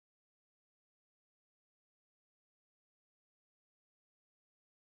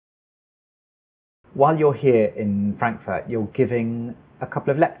While you're here in Frankfurt, you're giving a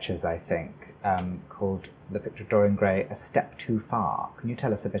couple of lectures, I think, called The Picture of Dorian Gray, A Step Too Far. Can you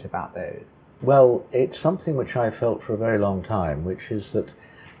tell us a bit about those? Well, it's something which I felt for a very long time, which is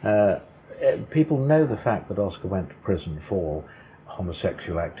that people know the fact that Oscar went to prison for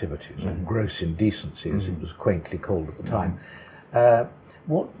homosexual activities, or gross indecency, as it was quaintly called at the time.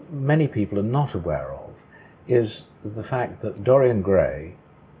 What many people are not aware of is the fact that Dorian Gray,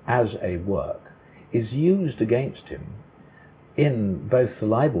 as a work, is used against him in both the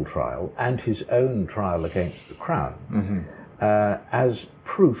libel trial and his own trial against the Crown as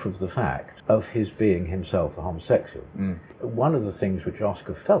proof of the fact of his being himself a homosexual. One of the things which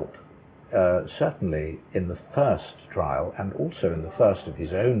Oscar felt, certainly in the first trial and also in the first of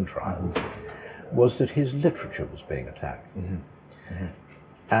his own trials, was that his literature was being attacked.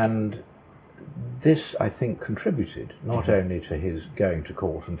 And this, I think, contributed not only to his going to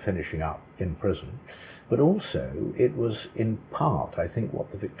court and finishing up in prison, but also it was in part, I think,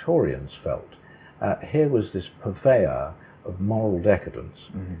 what the Victorians felt. Here was this purveyor of moral decadence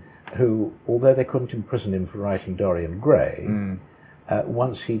who, although they couldn't imprison him for writing Dorian Gray,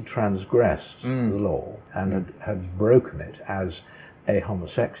 once he'd transgressed the law and had broken it as a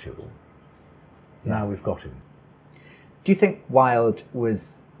homosexual, now we've got him. Do you think Wilde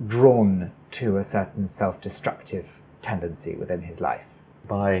was drawn to a certain self-destructive tendency within his life?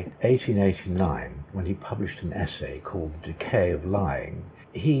 By 1889, when he published an essay called The Decay of Lying,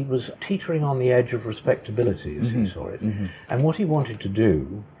 he was teetering on the edge of respectability, as he saw it. And what he wanted to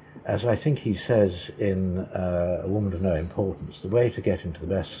do, as I think he says in A Woman of No Importance, the way to get into the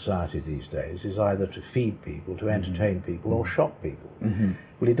best society these days is either to feed people, to entertain people, or shock people.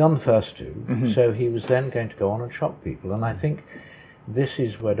 Well, he'd done the first two, so he was then going to go on and shock people. And I think this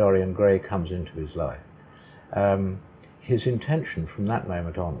is where Dorian Gray comes into his life. His intention from that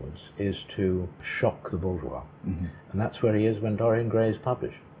moment onwards is to shock the bourgeois. And that's where he is when Dorian Gray is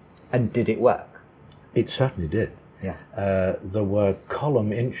published. And did it work? It certainly did. Yeah. There were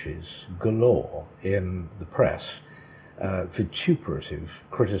column inches galore in the press, vituperative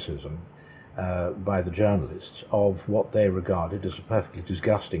criticism by the journalists of what they regarded as a perfectly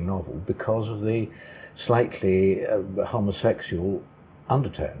disgusting novel because of the slightly homosexual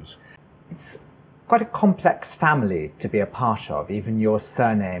undertones. It's quite a complex family to be a part of. Even your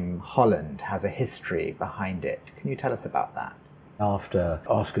surname, Holland, has a history behind it. Can you tell us about that? After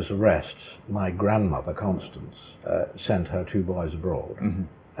Oscar's arrest, my grandmother, Constance, sent her two boys abroad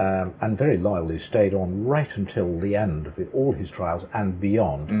and very loyally stayed on right until the end of all his trials and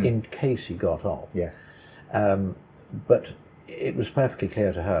beyond, in case he got off. Yes. But it was perfectly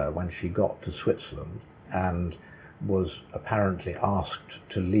clear to her when she got to Switzerland and was apparently asked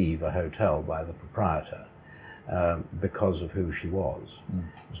to leave a hotel by the proprietor because of who she was.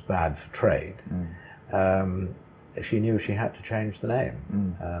 It was bad for trade. She knew she had to change the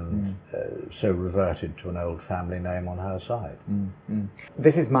name and so reverted to an old family name on her side.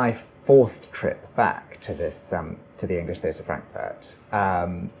 This is my fourth trip back to this to the English Theatre Frankfurt.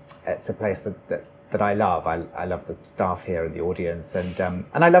 It's a place that I love. I love the staff here and the audience, and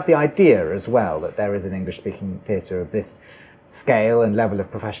I love the idea as well that there is an English-speaking theatre of this scale and level of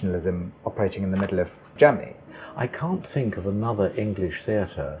professionalism operating in the middle of Germany. I can't think of another English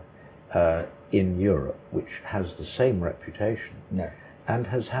theatre in Europe which has the same reputation and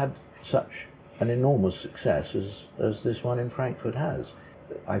has had such an enormous success as this one in Frankfurt has.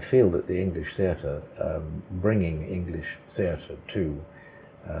 I feel that the English theatre, bringing English theatre to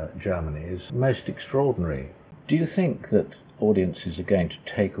Germany, is most extraordinary. Do you think that audiences are going to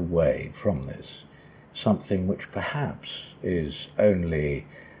take away from this something which perhaps is only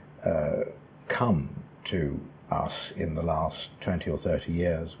come to us in the last 20 or 30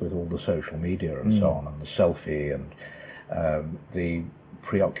 years with all the social media and so on, and the selfie and the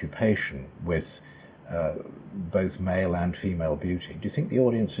preoccupation with both male and female beauty? Do you think the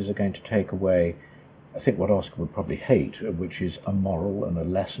audiences are going to take away, I think, what Oscar would probably hate, which is a moral and a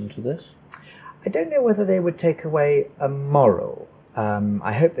lesson to this? I don't know whether they would take away a moral.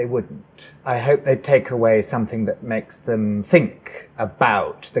 I hope they wouldn't. I hope they'd take away something that makes them think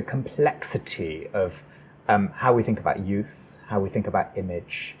about the complexity of how we think about youth, how we think about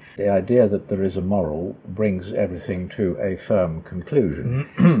image. The idea that there is a moral brings everything to a firm conclusion,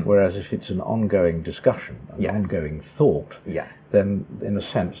 whereas if it's an ongoing discussion, an ongoing thought, then in a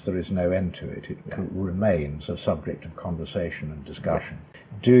sense there is no end to it. It remains a subject of conversation and discussion.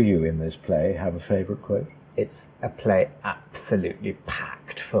 Do you, in this play, have a favourite quote? It's a play absolutely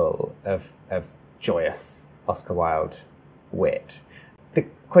packed full of joyous Oscar Wilde wit. The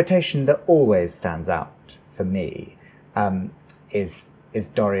quotation that always stands out for me is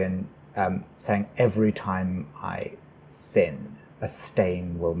Dorian saying, every time I sin, a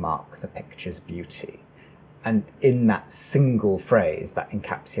stain will mark the picture's beauty. And in that single phrase, that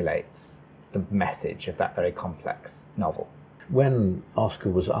encapsulates the message of that very complex novel. When Oscar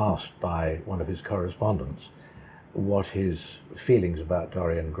was asked by one of his correspondents what his feelings about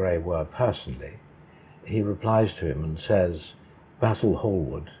Dorian Gray were personally, he replies to him and says, "Basil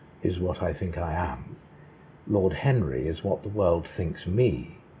Hallward is what I think I am. Lord Henry is what the world thinks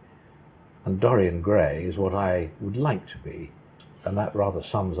me. And Dorian Gray is what I would like to be." And that rather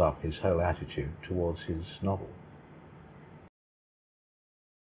sums up his whole attitude towards his novel.